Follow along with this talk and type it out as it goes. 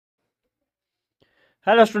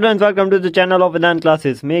Hello students, welcome to the channel of Vedanta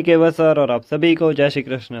classes. मैं केवल sir और आप सभी को जय श्री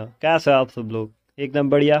कृष्ण। कैसे हैं आप सब लोग? एकदम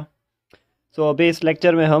बढ़िया। अभी इस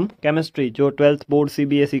लेक्चर में हम केमिस्ट्री जो 12th बोर्ड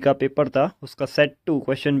CBSE का पेपर था उसका सेट 2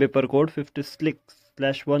 क्वेश्चन पेपर कोड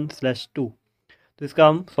 56/1/2 तो इसका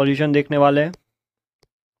हम सॉल्यूशन देखने वाले हैं।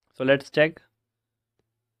 So let's check.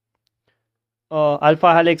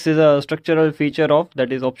 Alpha helix is a structural feature of,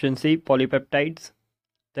 that is option C, polypeptides.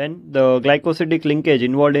 Then the glycosidic linkage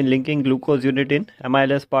involved in linking glucose unit in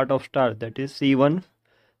amylase part of starch, that is C1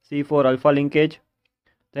 C4 alpha linkage.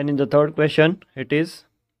 Then in the third question it is,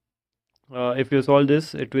 if you solve this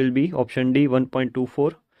it will be option D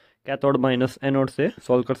 1.24. Cathode minus anode से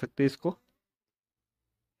solve कर सकते हैं इसको.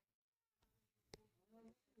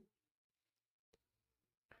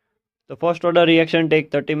 The first order reaction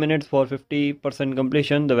take 30 minutes for 50%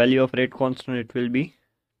 completion. The value of rate constant it will be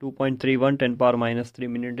 2.31 10 power minus 3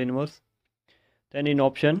 minute inverse. Then in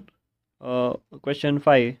option question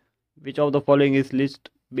 5, which of the following is least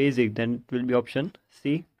basic? Then it will be option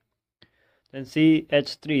C. Then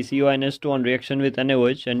CH3 CONH2 on reaction with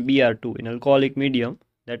NaOH and Br2 in alcoholic medium,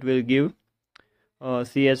 that will give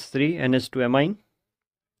CH3 NH2 amine.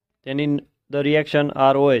 Then in the reaction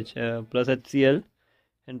ROH plus HCl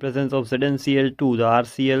in presence of ZnCl2, the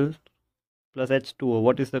RCl plus H2O,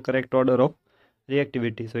 what is the correct order of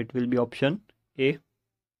reactivity? So it will be option A.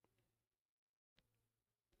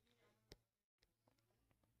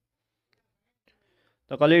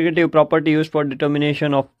 The colligative property used for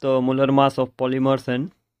determination of the molar mass of polymers and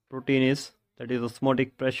protein is, that is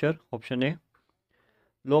osmotic pressure, option A.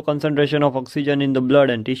 Low concentration of oxygen in the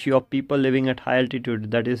blood and tissue of people living at high altitude,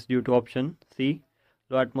 that is due to option C,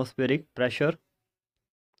 low atmospheric pressure.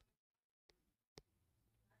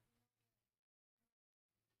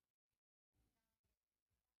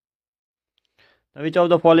 Now, which of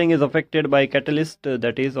the following is affected by catalyst?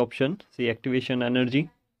 That is option C, activation energy.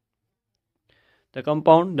 The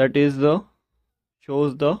compound that is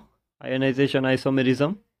shows the ionization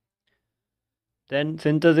isomerism. Then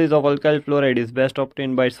synthesis of alkyl fluoride is best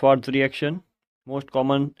obtained by Schwarz reaction. Most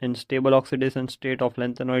common and stable oxidation state of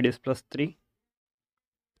lanthanoid is +3.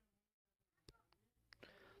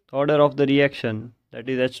 The order of the reaction, that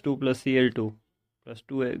is H2 plus Cl2 plus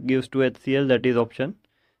 2 gives 2HCl, that is option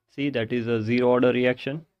C, that is a zero order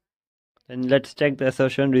reaction. Then let's check the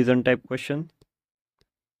assertion reason type question.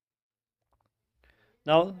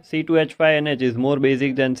 Now C2H5NH is more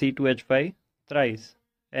basic than C2H5 thrice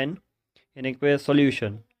N in aqueous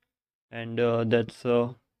solution, and that's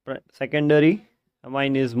secondary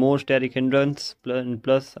amine is more steric hindrance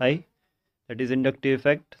plus I, that is inductive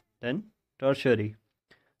effect. Then tertiary,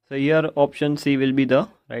 so here option C will be the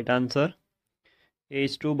right answer. A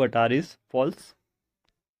is true but R is false.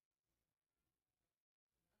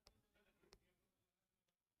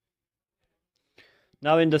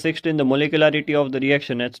 Now in the 16, the molecularity of the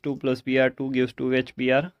reaction H2 plus Br2 gives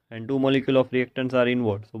 2HBr and 2 molecules of reactants are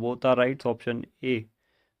inward. So both are right. So option A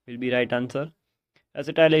will be right answer.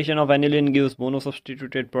 Acetylation of aniline gives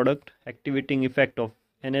monosubstituted product. Activating effect of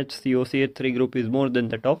NHCOCH3 group is more than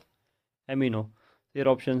that of amino. Here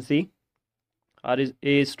option C. A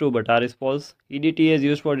is true but R is false. EDTA is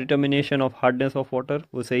used for determination of hardness of water.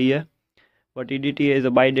 वो सही है. But EDTA is a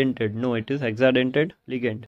bidentate. No, it is hexadentate ligand.